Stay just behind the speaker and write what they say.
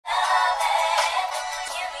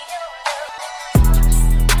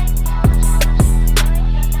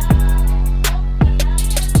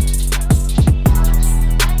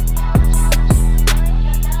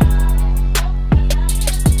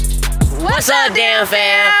up, damn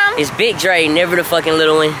fam? It's Big Dre, never the fucking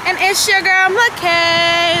little one. And it's your girl,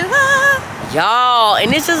 Michaela. Y'all,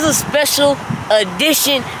 and this is a special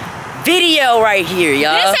edition video right here,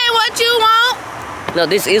 y'all. This ain't what you want. No,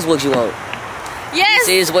 this is what you want. Yes.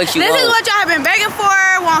 This is what you want. This is what y'all have been begging for,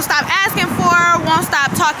 won't stop asking for, won't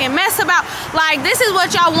stop talking mess about. Like, this is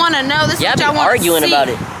what y'all want to know. This is what y'all want to see. Arguing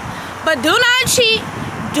about it. But do not cheat.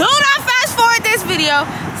 Do not fast forward this video.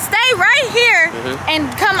 Stay right here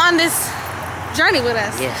and come on this journey with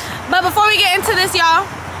us. Yes. But before we get into this, y'all,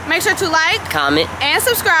 make sure to like, comment, and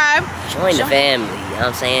subscribe. Join the family. You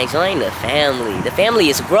know what I'm saying? Join the family. The family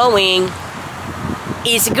is growing.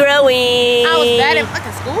 It's growing. I was bad at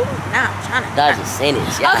fucking school. Now I'm trying to dodge a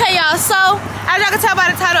sentence. Yeah. Okay, y'all. So, as y'all can tell by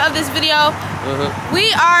the title of this video, we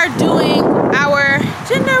are doing our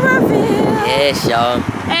gender reveal. Yes, y'all.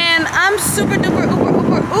 And I'm super duper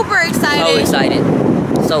uber excited. So excited.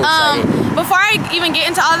 So excited. Before I even get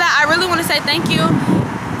into all that, I really want to say thank you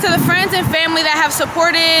to the friends and family that have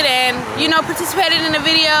supported and, you know, participated in the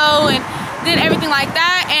video and did everything like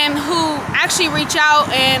that, and who actually reach out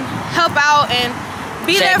and help out and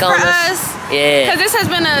be there for us. Yeah. Because this has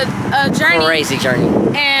been a journey. Crazy journey.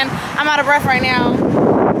 And I'm out of breath right now.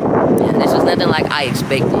 Yeah, this was nothing like I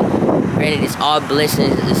expected. Granted, it's all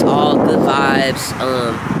blessings. It's all good vibes.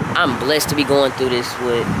 I'm blessed to be going through this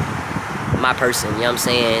with my person. You know what I'm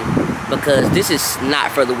saying? Because this is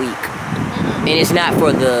not for the weak. And it's not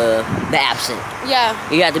for the absent. Yeah.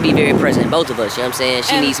 You have to be very present, both of us, you know what I'm saying?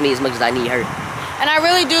 She needs me as much as I need her. And I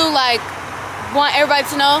really do, like, want everybody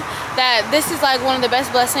to know that this is, like, one of the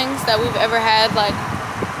best blessings that we've ever had, like,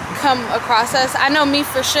 come across us. I know me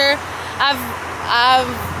for sure. I've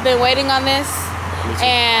been waiting on this,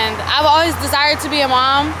 and I've always desired to be a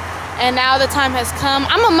mom, and now the time has come.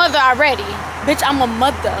 I'm a mother already. Bitch, I'm a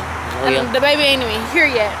mother. Oh, yeah. And the baby ain't even here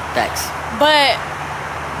yet. Thanks. But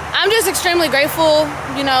I'm just extremely grateful.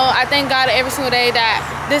 You know, I thank God every single day that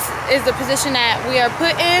this is the position that we are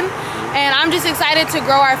put in, and I'm just excited to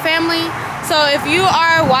grow our family. So if you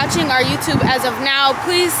are watching our YouTube as of now,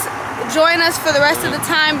 please join us for the rest of the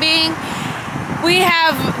time being. We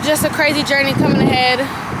have just a crazy journey coming ahead,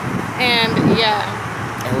 and yeah.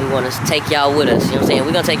 And we want to take y'all with us, you know what I'm saying?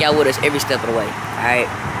 We're going to take y'all with us every step of the way, alright?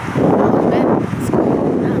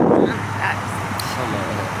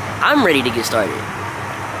 I'm ready to get started.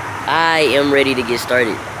 I am ready to get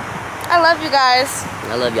started. I love you guys.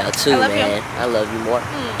 I love y'all too, man. I love you more.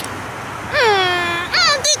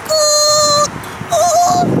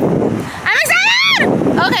 I'm excited!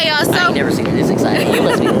 Okay, y'all, so... I ain't never seen her this excited. You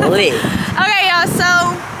must be lit. Okay, y'all,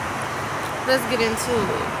 so... let's get into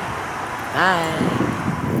it. Bye.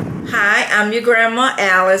 Hi, I'm your grandma,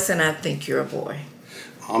 Alice, and I think you're a boy.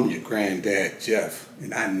 I'm your granddad, Jeff,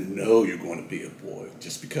 and I know you're going to be a boy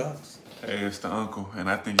just because. Hey, it's the uncle, and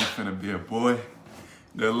I think you're finna be a boy.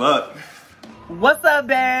 Good luck. What's up,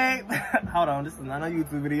 babe? Hold on, this is not a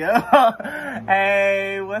YouTube video.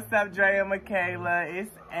 Hey, what's up, Dre and Michaela?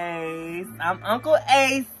 It's Ace. I'm Uncle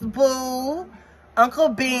Ace, boo. Uncle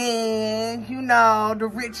Ben, you know, the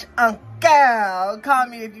rich uncle. Call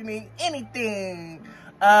me if you need anything.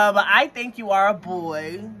 But I think you are a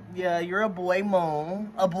boy. Yeah, you're a boy,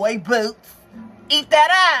 Moon. A boy, Boots. Eat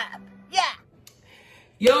that up. Yeah.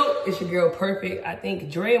 Yo, it's your girl Perfect. I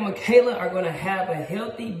think Dre and Michaela are gonna have a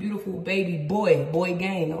healthy, beautiful baby boy. Boy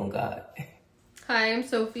gang, oh God. Hi, I'm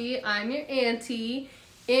Sophie. I'm your auntie.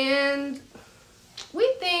 And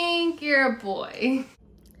we think you're a boy.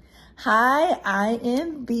 Hi, I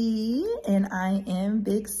am B, and I am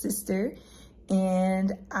big sister.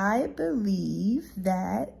 And I believe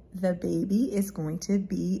that the baby is going to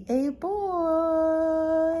be a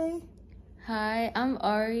boy. Hi, I'm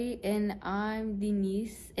Ari, and I'm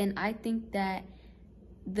Denise, and I think that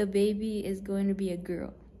the baby is going to be a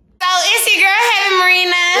girl. So it's your girl, Heaven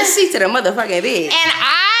Marina. Let's see to the motherfucking bed. And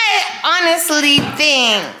I honestly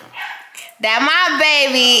think that my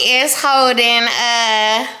baby is holding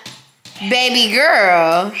a baby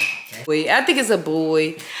girl. Wait, I think it's a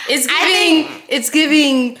boy. It's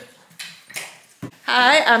giving.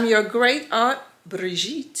 Hi, I'm your great aunt,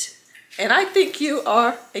 Brigitte, and I think you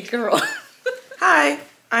are a girl. Hi,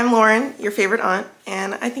 I'm Lauren, your favorite aunt,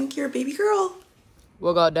 and I think you're a baby girl.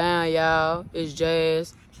 What go down, y'all? It's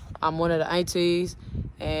Jazz. I'm one of the aunties,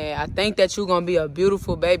 and I think that you're gonna be a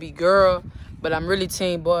beautiful baby girl, but I'm really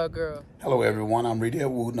team boy girl. Hello, everyone. I'm Rita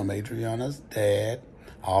Wooten. I'm Adriana's dad.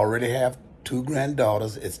 I already have 2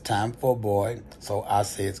 granddaughters. It's time for a boy, so I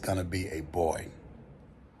say it's gonna be a boy.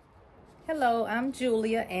 Hello, I'm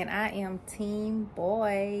Julia, and I am team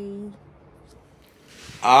boy.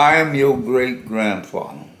 I'm your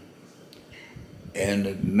great-grandfather, and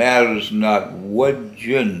it matters not what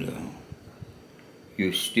gender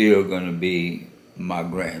you're still going to be my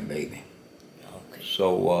grandbaby. Okay.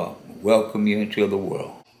 So, welcome you into the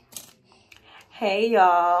world. Hey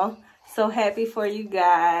y'all, so happy for you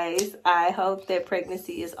guys. I hope that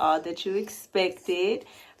pregnancy is all that you expected.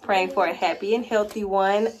 Praying for a happy and healthy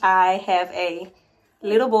one. I have a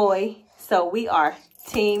little boy, so we are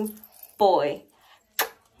team boy.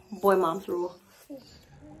 Boy mom's rule.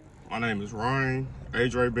 My name is Ryan,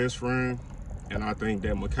 Adre's best friend, and I think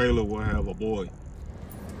that Michaela will have a boy.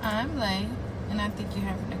 I'm Lane, and I think you're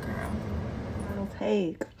having a girl.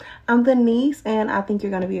 Hey, I'm the niece, and I think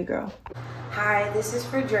you're gonna be a girl. Hi, this is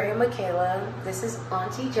for Dre and Michaela. This is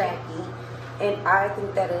Auntie Jackie, and I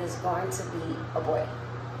think that it is going to be a boy.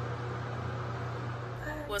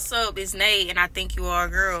 What's up? It's Nate, and I think you are a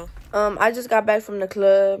girl. I just got back from the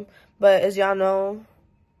club, but as y'all know,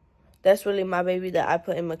 that's really my baby that I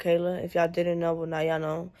put in Michaela. If y'all didn't know, well, now y'all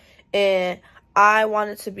know. And I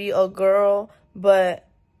wanted to be a girl, but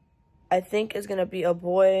I think it's gonna be a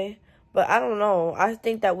boy. But I don't know. I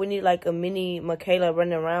think that we need like a mini Michaela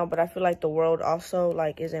running around, but I feel like the world also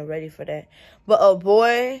like isn't ready for that. But a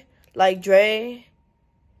boy like Dre,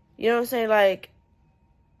 you know what I'm saying? Like,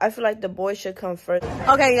 I feel like the boy should come first.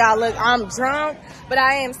 Okay, y'all, look, I'm drunk, but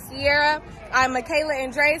I am Sierra. I'm Michaela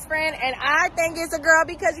and Dre's friend, and I think it's a girl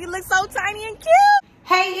because you look so tiny and cute.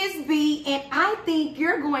 Hey, it's B, and I think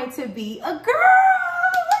you're going to be a girl.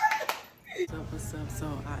 What's up? So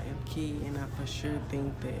I am Key, and I for sure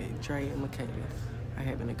think that Dre and Michaela are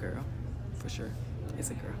having a girl. For sure. It's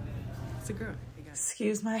a girl. It's a girl.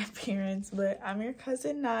 Excuse my appearance, but I'm your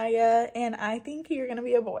cousin Naya, and I think you're gonna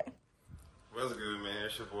be a boy. What's good, man?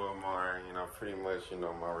 It's your boy Martin. You know, pretty much, you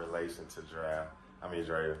know, my relation to Dre.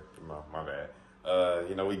 My bad.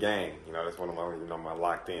 You know, we gang. You know, that's one of my, you know, my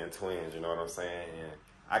locked in twins. You know what I'm saying? And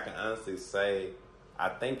I can honestly say, I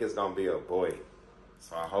think it's gonna be a boy.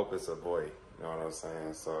 So I hope it's a boy. You know what I'm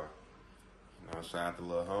saying? So, you know, shout out to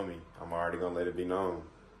little homie. I'm already gonna let it be known.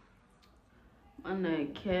 My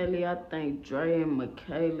name Kelly. I think Dre and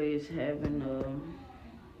Michaela is having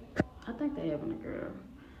I think they're having a girl.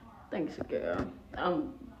 I think it's a girl.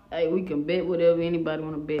 Hey, we can bet whatever anybody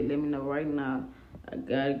want to bet. Let me know right now. I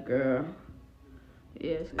got a girl.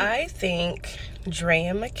 Yes. I think Dre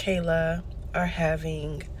and Michaela are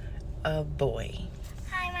having a boy.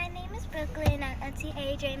 Hi, my name is Brooklyn. I'm Auntie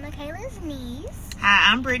AJ and Michaela's niece.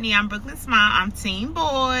 Hi, I'm Brittany. I'm Brooklyn's mom. I'm team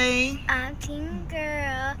boy. I'm team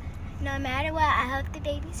girl. No matter what, I hope the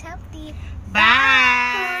baby's healthy. Bye.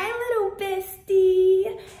 Hi, little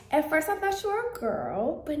bestie. At first I thought you were a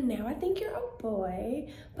girl, but now I think you're a boy.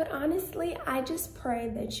 But honestly, I just pray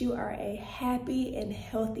that you are a happy and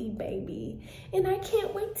healthy baby. And I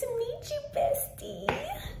can't wait to meet you, bestie.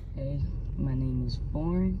 Hey, my name is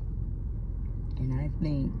Lauren, and I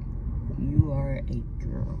think you are a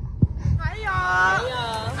girl. Hi, y'all. Hey,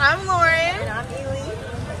 y'all. I'm Lauren. And I'm Ely.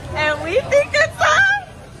 And we think it's a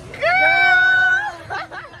girl.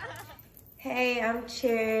 Hey, I'm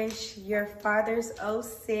Cherish, your father's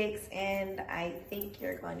 06, and I think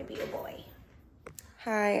you're going to be a boy.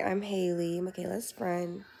 Hi, I'm Haley, Michaela's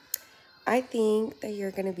friend. I think that you're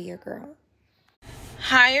going to be a girl.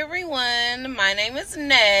 Hi, everyone. My name is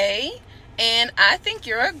Nay, and I think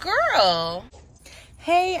you're a girl.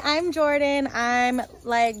 Hey, I'm Jordan. I'm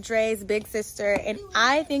like Dre's big sister, and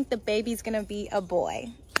I think the baby's going to be a boy.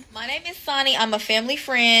 My name is Sonny. I'm a family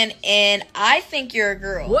friend, and I think you're a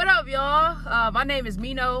girl. What up, y'all? My name is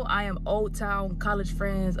Mino. I am Old Town college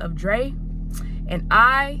friends of Dre. And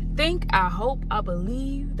I think, I hope, I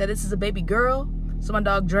believe that this is a baby girl. So my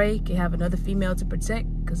dog Dre can have another female to protect,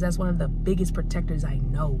 because that's one of the biggest protectors I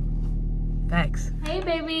know. Facts. Hey,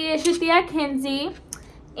 baby. It's your Thea Kenzie.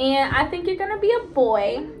 And I think you're going to be a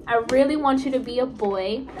boy. I really want you to be a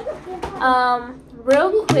boy.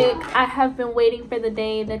 Real quick, I have been waiting for the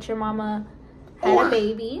day that your mama had a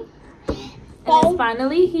baby. And it's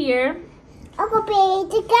finally here. I'm going to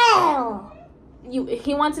be a girl.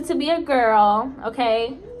 He wants it to be a girl,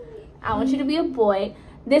 okay? I want you to be a boy.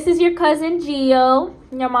 This is your cousin Gio.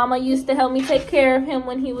 Your mama used to help me take care of him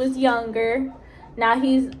when he was younger. Now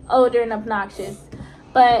he's older and obnoxious.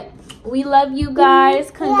 But we love you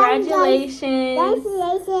guys. Congratulations. Congratulations.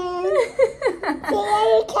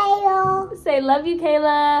 Say love you,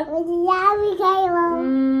 Kayla. Love you,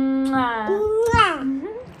 Kayla.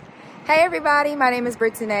 Hey everybody, my name is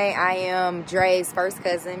Brittany. I am Dre's first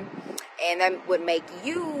cousin, and that would make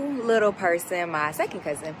you, little person, my second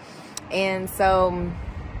cousin. And so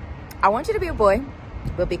I want you to be a boy,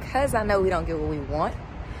 but because I know we don't get what we want,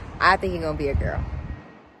 I think you're gonna be a girl.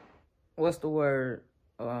 What's the word?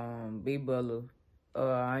 B Butler.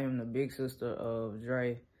 I am the big sister of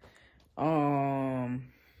Dre.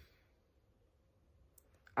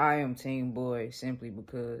 I am team boy simply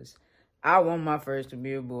because I want my first to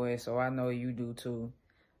be a boy, so I know you do too.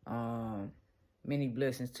 Many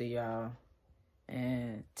blessings to y'all.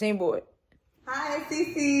 And team boy. Hi,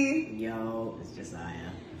 Cece. Yo, it's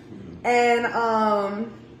Josiah.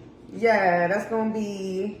 And yeah, that's gonna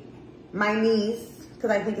be my niece,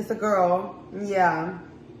 because I think it's a girl. Yeah.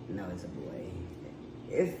 No, it's a boy.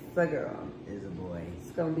 It's a girl. It's a boy.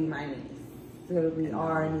 It's gonna be my niece. It's gonna be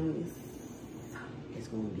our niece. It's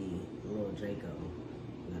gonna be little Draco,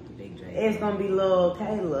 not the big Draco. It's gonna be little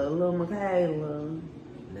Kayla, little Michaela.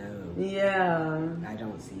 No. Yeah. I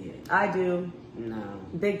don't see it. I do. No.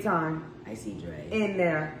 Big time. I see Dre. In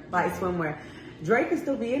there, like swimwear. Drake can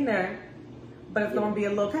still be in there, but it's gonna be a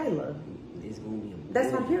little Kayla. It's gonna be a boy.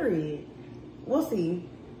 That's my period. We'll see.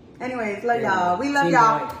 Anyways, love y'all. We love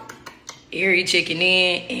y'all. Erie checking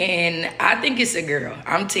in, and I think it's a girl.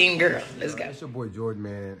 I'm team girl. Let's go. It's your boy Jordan,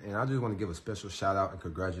 man, and I just want to give a special shout out and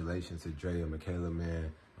congratulations to Dre and Michaela,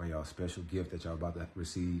 man, on y'all special gift that y'all about to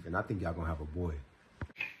receive, and I think y'all gonna have a boy.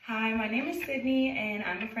 Hi, my name is Sydney, and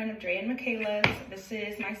I'm a friend of Dre and Michaela's. This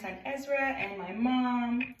is my son Ezra and my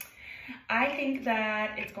mom. I think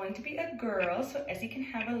that it's going to be a girl, so Ezzy can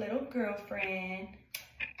have a little girlfriend.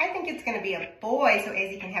 I think it's going to be a boy, so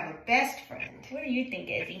Ezzy can have a best friend. What do you think,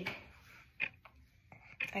 Ezzy?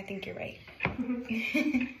 I think you're right.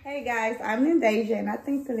 Hey guys, I'm Lindasia, and I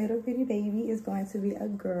think the little bitty baby is going to be a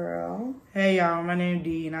girl. Hey y'all, my name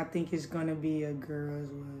D, and I think it's going to be a girl as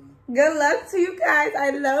well. Good luck to you guys.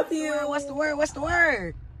 I love you. What's the word? What's the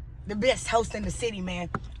word? The best host in the city, man.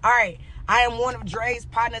 All right, I am one of Dre's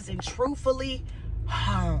partners, and truthfully,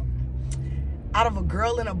 out of a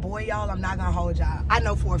girl and a boy, y'all, I'm not gonna hold y'all. I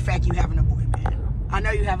know for a fact you having a boy, man. I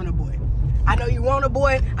know you having a boy. I know you want a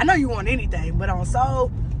boy. I know you want anything, but on soul,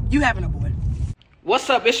 you having a boy. What's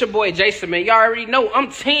up? It's your boy Jason, man. Y'all already know I'm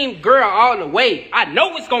team girl all the way. I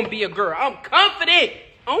know it's gonna be a girl. I'm confident.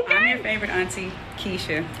 Okay. I'm your favorite auntie,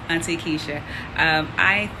 Keisha. Auntie Keisha.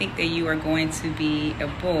 I think that you are going to be a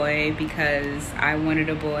boy because I wanted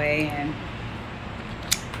a boy, and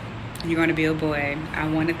you're going to be a boy. I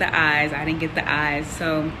wanted the eyes. I didn't get the eyes.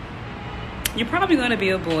 So you're probably going to be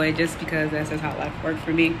a boy just because that's just how life worked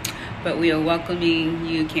for me. But we are welcoming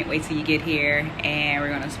you. Can't wait till you get here, and we're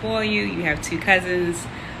going to spoil you. You have two cousins,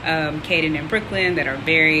 Kaden and Brooklyn, that are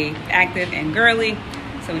very active and girly.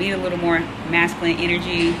 So we need a little more masculine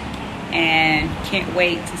energy, and can't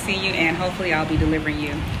wait to see you, and hopefully I'll be delivering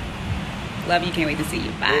you. Love you, can't wait to see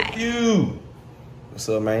you. Bye. Thank you. What's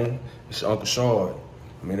up, man? It's your Uncle Sean.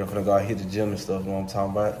 I mean, I'm finna go out hit the gym and stuff, you know what I'm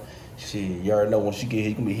talking about? Shit, you already know when she get here,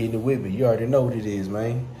 you can be hitting it with me. You already know what it is,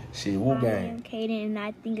 man. Shit, Wu Gang. I'm Kaden, and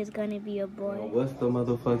I think it's gonna be a boy. What's the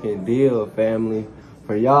motherfucking deal, family?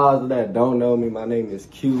 For y'all that don't know me, my name is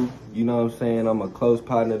Q. You know what I'm saying? I'm a close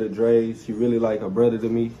partner to Dre. She really like a brother to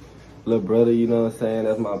me. Little brother, you know what I'm saying?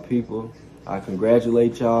 That's my people. I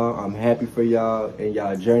congratulate y'all. I'm happy for y'all and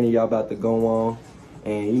y'all journey y'all about to go on.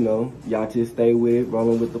 And, you know, y'all just stay with it,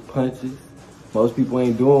 rolling with the punches. Most people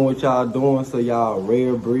ain't doing what y'all doing, so y'all a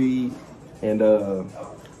rare breed. And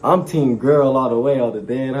I'm team girl all the way on the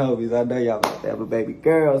dead homies. I know y'all about to have a baby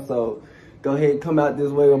girl, so go ahead and come out this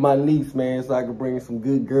way with my niece, man, so I can bring some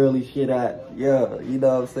good girly shit out. Yeah, you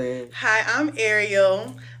know what I'm saying? Hi, I'm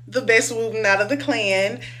Ariel, the best wooten out of the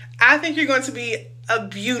clan. I think you're going to be a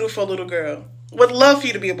beautiful little girl. Would love for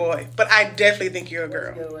you to be a boy, but I definitely think you're a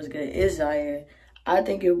girl. What's good? It's Zaire. I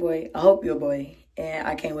think you're a boy. I hope you're a boy. And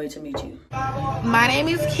I can't wait to meet you. My name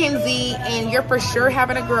is Kenzie, and you're for sure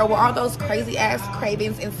having a girl with all those crazy ass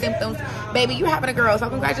cravings and symptoms. Baby, you're having a girl, so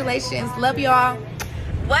congratulations. Love y'all.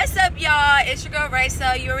 What's up, y'all? It's your girl,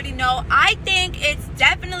 Raisa. You already know. I think it's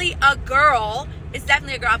definitely a girl. It's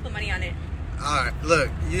definitely a girl. I'll put money on it. All right,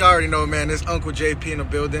 look, you already know, man. It's Uncle JP in the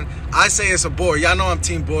building. I say it's a boy. Y'all know I'm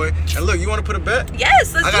team boy. And look, you want to put a bet?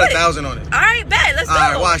 Yes, let's do it. I got 1,000 on it. All right, bet. Let's go.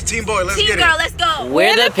 All right, watch. Team boy, let's get it. Team girl, let's go.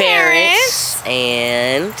 We're the parents.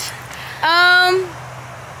 And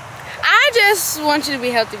I just want you to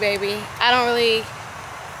be healthy, baby. I don't really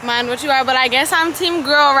mind what you are, but I guess I'm team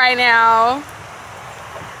girl right now.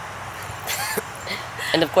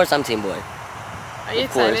 And of course I'm team boy. Are you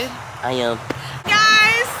excited? I am.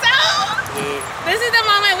 Guys, so this is the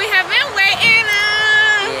moment we have been waiting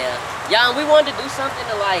on. Yeah. Yeah, and we wanted to do something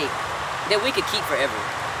to that we could keep forever.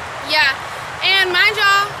 Yeah, and mind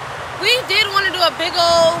y'all, we did want to do a big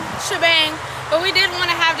old shebang, but we did want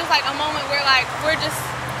to have just like a moment where like we're just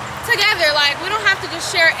together. Like we don't have to just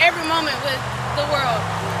share every moment with the world.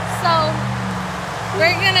 So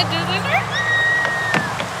we're gonna do this right now.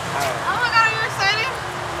 Oh my God, are you excited?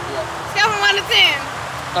 Yeah. Scale from 1 to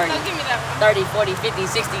 10. 30. So give me that one. 30, 40, 50,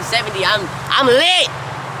 60, 70. I'm lit.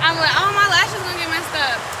 I'm like, oh, my lashes gonna get messed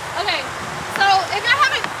up.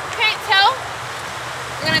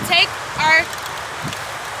 take our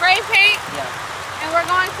spray paint Yeah. and we're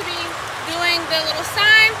going to be doing the little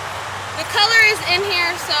sign. The color is in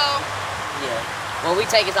here, so Yeah. When we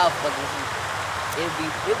take it off,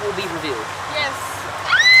 it will be revealed. yes.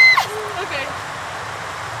 Ah! Okay.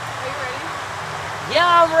 Are you ready? Yeah,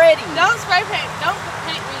 I'm ready. Don't spray paint. Don't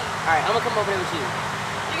paint me. All right, I'm gonna come over there with you.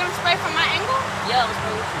 You're gonna spray from my angle? Yeah, I'm gonna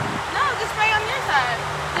spray with you. No, just spray on your side.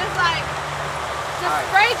 Just Alright.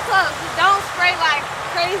 spray close. Just don't spray like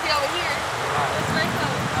crazy over here. Alright. Just spray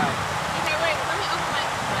close. Alright. Okay, wait. Let me open my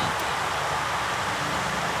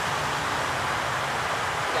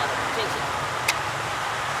Got it. Attention.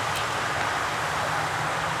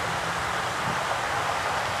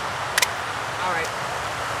 All right.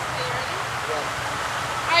 Okay, you ready?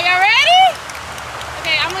 Yeah. Are you ready?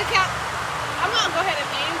 Okay, I'm gonna count. I'm gonna go ahead and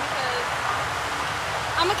name because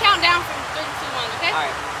I'm gonna count down from 3, 2, 1. Okay? All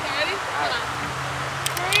right. Okay, ready? Hold on.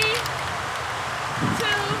 3, 2.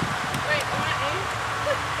 Wait, am I in?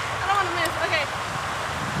 I don't want to miss. Okay.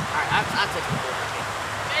 All right, I'll take it. Okay.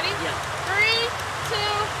 Ready? Yeah. 3, 2,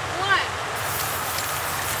 1.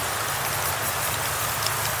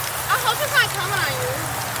 I hope it's not coming on you.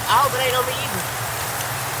 I hope it ain't on me either.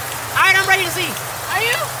 All right, I'm ready to see. Are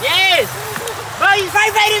you? Yes. Bro, you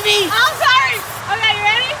spray painted me. I'm sorry. Okay, you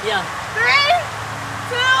ready? Yeah. 3,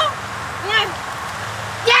 2, 1.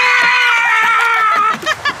 Yeah!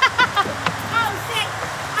 Oh shit!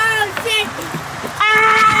 Oh shit!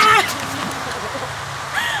 Ah!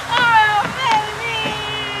 Oh baby!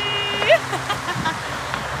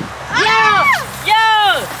 Yo!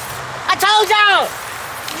 I told y'all!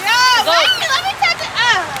 Yo! Wait! Let me touch it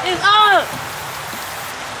up! It's up!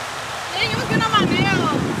 Dang, it was good on my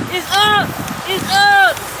nails! It's up! It's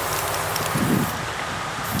up!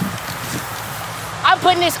 I'm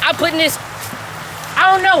putting this.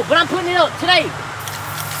 I don't know, but I'm putting it up today.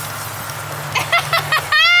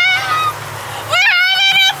 We're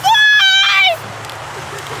having a boy!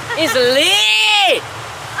 It's lit!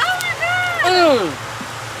 Oh my god!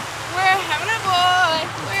 We're having a boy!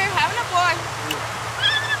 We're having a boy!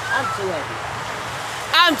 I'm too happy.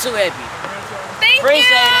 I'm too happy. Thank Appreciate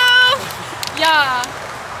you! Yeah.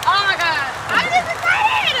 Oh my god. I'm just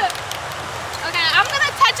excited! Okay, I'm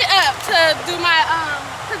gonna touch it up to do my,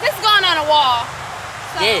 cause this is going on a wall.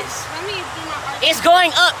 So Yes. let me do my art. It's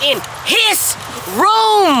going up in his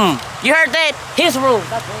room. You heard that? His room.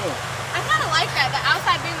 That's it. I kind of like that. The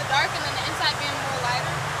outside being the dark and then the inside being more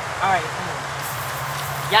lighter. All right, come on.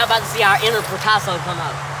 Y'all about to see our inner Picasso come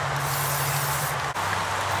out.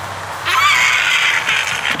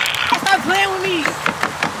 Stop playing with me.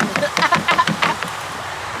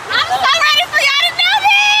 I'm so ready for y'all to know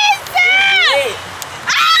this! It's lit.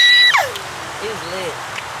 Ah! It's lit.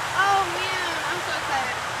 Oh man, I'm so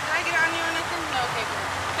excited. Did I get it on you or nothing? No, okay, good.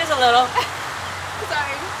 Just a little.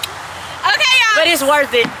 Sorry. Okay, y'all. But it's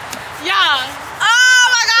worth it. Y'all. Oh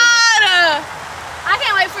my god. I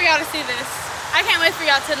can't wait for y'all to see this. I can't wait for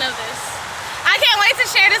y'all to know this. I can't wait to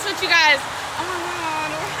share this with you guys. Oh my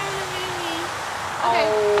god, we're having a baby. Okay.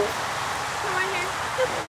 Oh. Come on here.